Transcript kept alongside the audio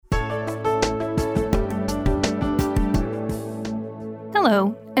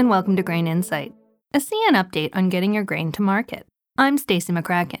Hello, and welcome to Grain Insight, a CN update on getting your grain to market. I'm Stacey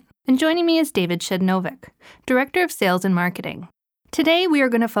McCracken, and joining me is David Shednovic, Director of Sales and Marketing. Today, we are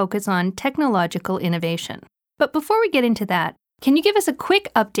going to focus on technological innovation. But before we get into that, can you give us a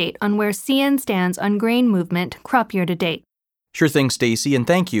quick update on where CN stands on grain movement crop year to date? Sure thing, Stacey, and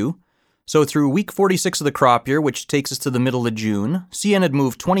thank you. So through week 46 of the crop year, which takes us to the middle of June, CN had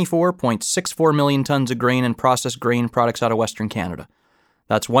moved 24.64 million tons of grain and processed grain products out of Western Canada.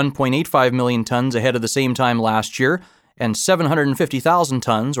 That's 1.85 million tons ahead of the same time last year, and 750,000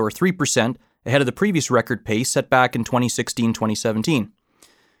 tons, or 3%, ahead of the previous record pace set back in 2016-2017.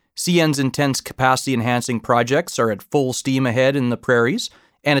 CN's intense capacity-enhancing projects are at full steam ahead in the prairies,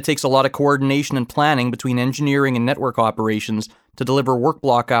 and it takes a lot of coordination and planning between engineering and network operations to deliver work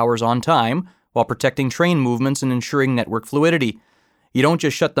block hours on time while protecting train movements and ensuring network fluidity. You don't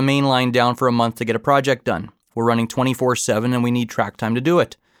just shut the main line down for a month to get a project done. We're running 24/7 and we need track time to do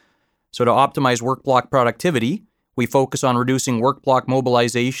it. So to optimize work block productivity, we focus on reducing work block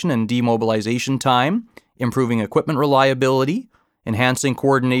mobilization and demobilization time, improving equipment reliability, enhancing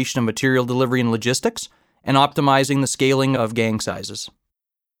coordination of material delivery and logistics, and optimizing the scaling of gang sizes.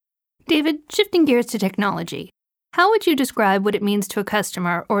 David, shifting gears to technology, how would you describe what it means to a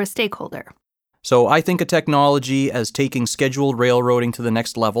customer or a stakeholder? So I think of technology as taking scheduled railroading to the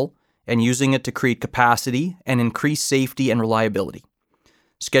next level and using it to create capacity and increase safety and reliability.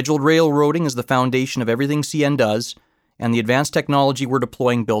 Scheduled railroading is the foundation of everything CN does, and the advanced technology we're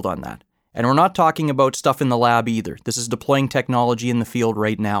deploying build on that. And we're not talking about stuff in the lab either. This is deploying technology in the field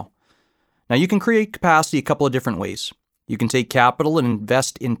right now. Now, you can create capacity a couple of different ways. You can take capital and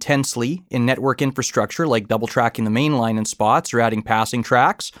invest intensely in network infrastructure like double-tracking the main line in spots or adding passing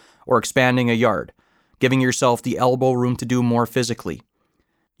tracks or expanding a yard, giving yourself the elbow room to do more physically.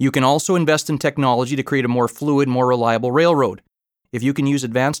 You can also invest in technology to create a more fluid, more reliable railroad. If you can use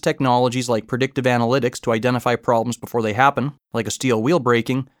advanced technologies like predictive analytics to identify problems before they happen, like a steel wheel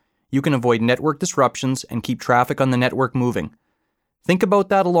breaking, you can avoid network disruptions and keep traffic on the network moving. Think about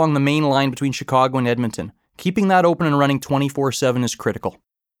that along the main line between Chicago and Edmonton. Keeping that open and running 24/7 is critical.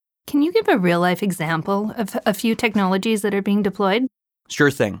 Can you give a real-life example of a few technologies that are being deployed?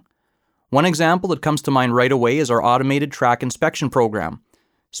 Sure thing. One example that comes to mind right away is our automated track inspection program.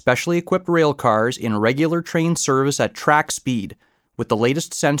 Specially equipped rail cars in regular train service at track speed with the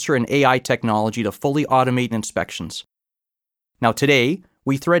latest sensor and AI technology to fully automate inspections. Now today,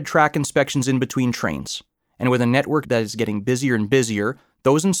 we thread track inspections in between trains. And with a network that is getting busier and busier,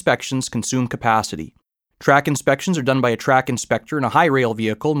 those inspections consume capacity. Track inspections are done by a track inspector in a high rail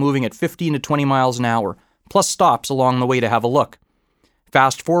vehicle moving at 15 to 20 miles an hour, plus stops along the way to have a look.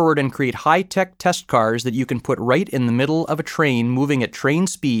 Fast forward and create high-tech test cars that you can put right in the middle of a train moving at train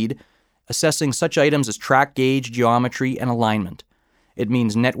speed, assessing such items as track gauge, geometry, and alignment. It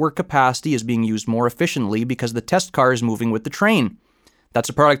means network capacity is being used more efficiently because the test car is moving with the train. That's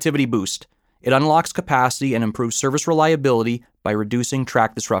a productivity boost. It unlocks capacity and improves service reliability by reducing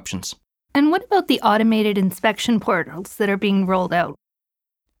track disruptions. And what about the automated inspection portals that are being rolled out?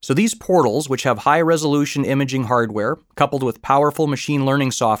 So these portals, which have high-resolution imaging hardware, coupled with powerful machine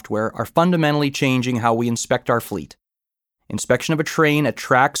learning software, are fundamentally changing how we inspect our fleet. Inspection of a train at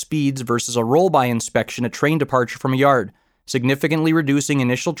track speeds versus a roll-by inspection at train departure from a yard, significantly reducing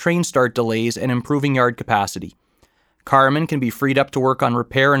initial train start delays and improving yard capacity. Carmen can be freed up to work on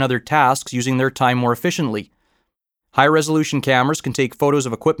repair and other tasks using their time more efficiently. High-resolution cameras can take photos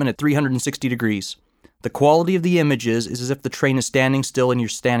of equipment at 360 degrees. The quality of the images is as if the train is standing still and you're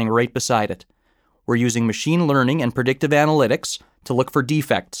standing right beside it. We're using machine learning and predictive analytics to look for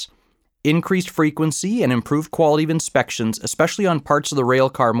defects. Increased frequency and improved quality of inspections, especially on parts of the rail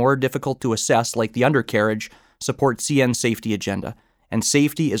car more difficult to assess, like the undercarriage, support CN's safety agenda. And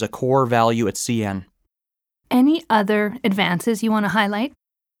safety is a core value at CN. Any other advances you want to highlight?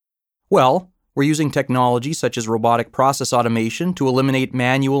 Well, we're using technology such as robotic process automation to eliminate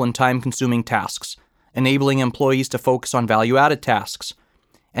manual and time-consuming tasks, enabling employees to focus on value-added tasks.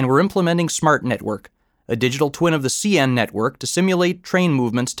 And we're implementing Smart Network, a digital twin of the CN network to simulate train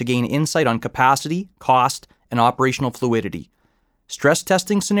movements to gain insight on capacity, cost, and operational fluidity. Stress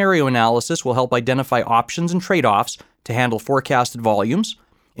testing scenario analysis will help identify options and trade-offs to handle forecasted volumes,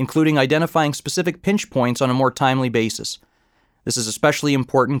 including identifying specific pinch points on a more timely basis. This is especially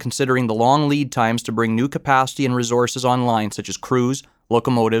important considering the long lead times to bring new capacity and resources online, such as crews,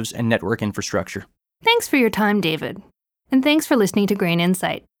 locomotives, and network infrastructure. Thanks for your time, David. And thanks for listening to Grain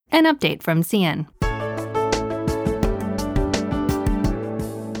Insight, an update from CN.